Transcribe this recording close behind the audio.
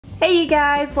Hey you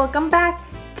guys, welcome back.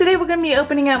 Today we're going to be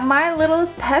opening up my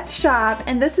Littlest Pet Shop,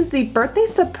 and this is the birthday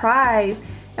surprise.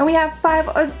 And we have 5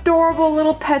 adorable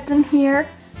little pets in here.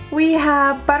 We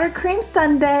have Buttercream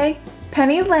Sunday,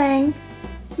 Penny Ling,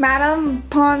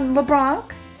 Pom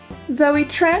LeBlanc, Zoe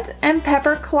Trent, and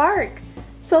Pepper Clark.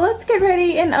 So let's get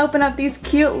ready and open up these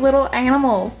cute little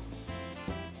animals.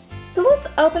 So let's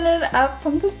open it up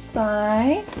from the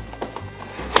side.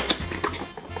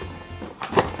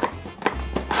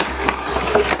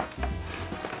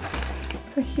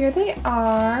 So here they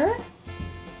are.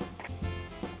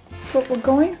 So what we're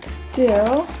going to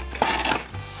do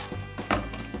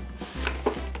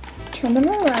is turn them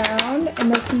around,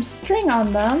 and there's some string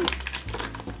on them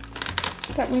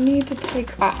that we need to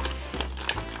take off.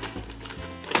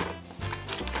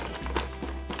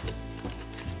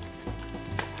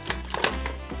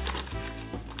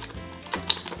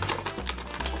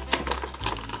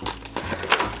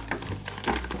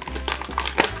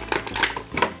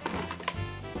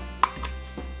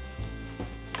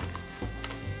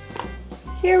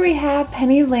 Here we have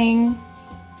Penny Ling.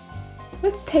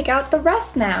 Let's take out the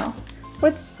rest now.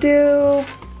 Let's do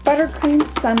Buttercream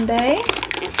Sunday.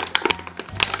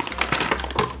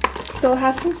 Still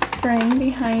has some string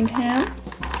behind him.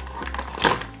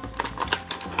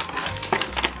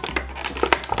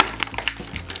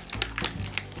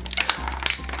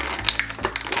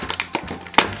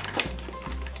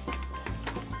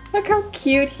 Look how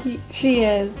cute she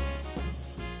is.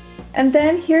 And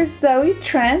then here's Zoe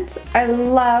Trent. I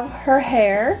love her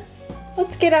hair.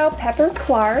 Let's get out Pepper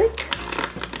Clark.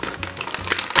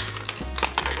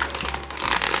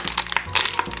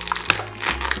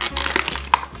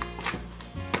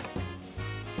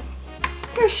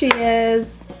 Here she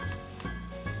is.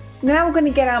 Now we're going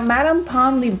to get out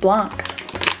Pom LeBlanc.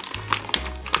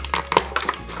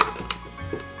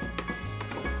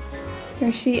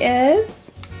 Here she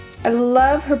is. I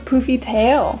love her poofy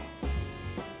tail.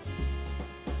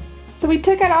 So we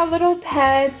took out our little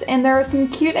pets, and there are some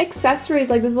cute accessories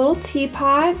like this little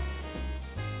teapot,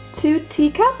 2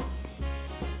 teacups,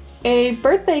 a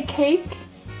birthday cake,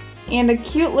 and a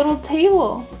cute little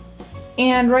table.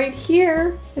 And right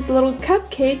here is a little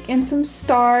cupcake and some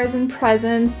stars and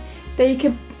presents that you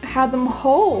could have them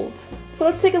hold. So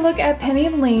let's take a look at Penny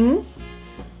Ling.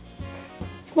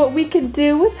 So what we could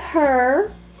do with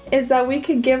her is that we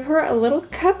could give her a little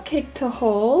cupcake to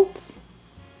hold.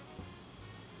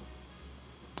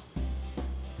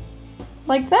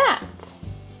 Like that.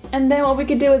 And then what we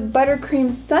could do with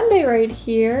Buttercream Sunday right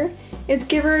here is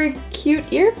give her a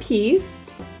cute earpiece.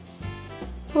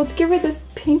 So let's give her this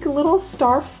pink little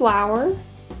star flower.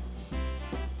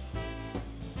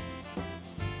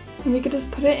 And we could just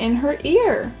put it in her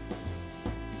ear.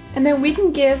 And then we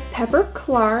can give Pepper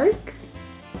Clark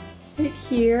right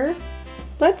here.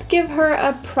 Let's give her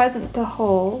a present to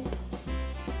hold.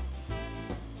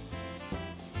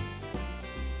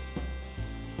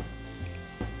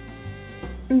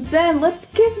 And then let's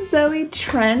give Zoe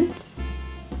Trent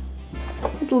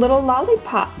this little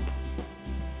lollipop.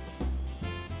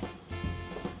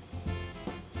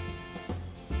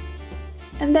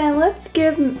 And then let's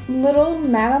give little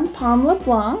Pom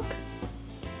LeBlanc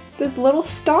this little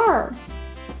star.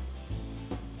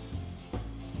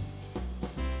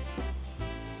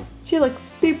 She looks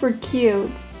super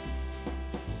cute.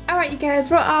 Alright you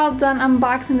guys, we're all done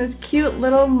unboxing this cute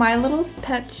little My Littlest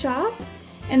Pet Shop.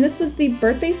 And this was the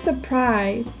birthday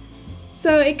surprise.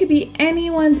 So it could be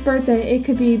anyone's birthday. It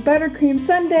could be Buttercream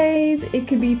Sunday's, it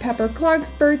could be Pepper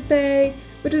Clark's birthday,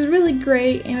 which is really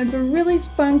great, and it's a really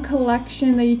fun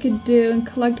collection that you could do and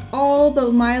collect all the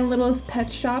My Littlest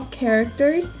Pet Shop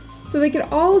characters so they could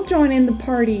all join in the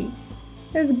party.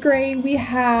 It was great. We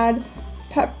had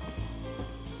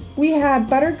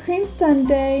Buttercream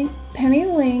Sunday, Penny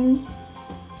Ling,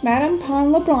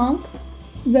 Pom LeBlanc,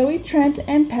 Zoe Trent,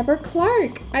 and Pepper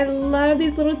Clark. I love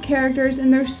these little characters,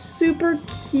 and they're super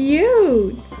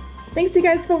cute. Thanks you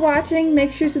guys for watching.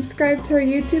 Make sure you subscribe to our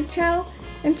YouTube channel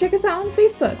and check us out on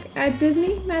Facebook at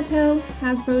Disney, Mattel,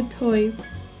 Hasbro Toys.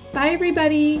 Bye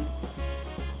everybody!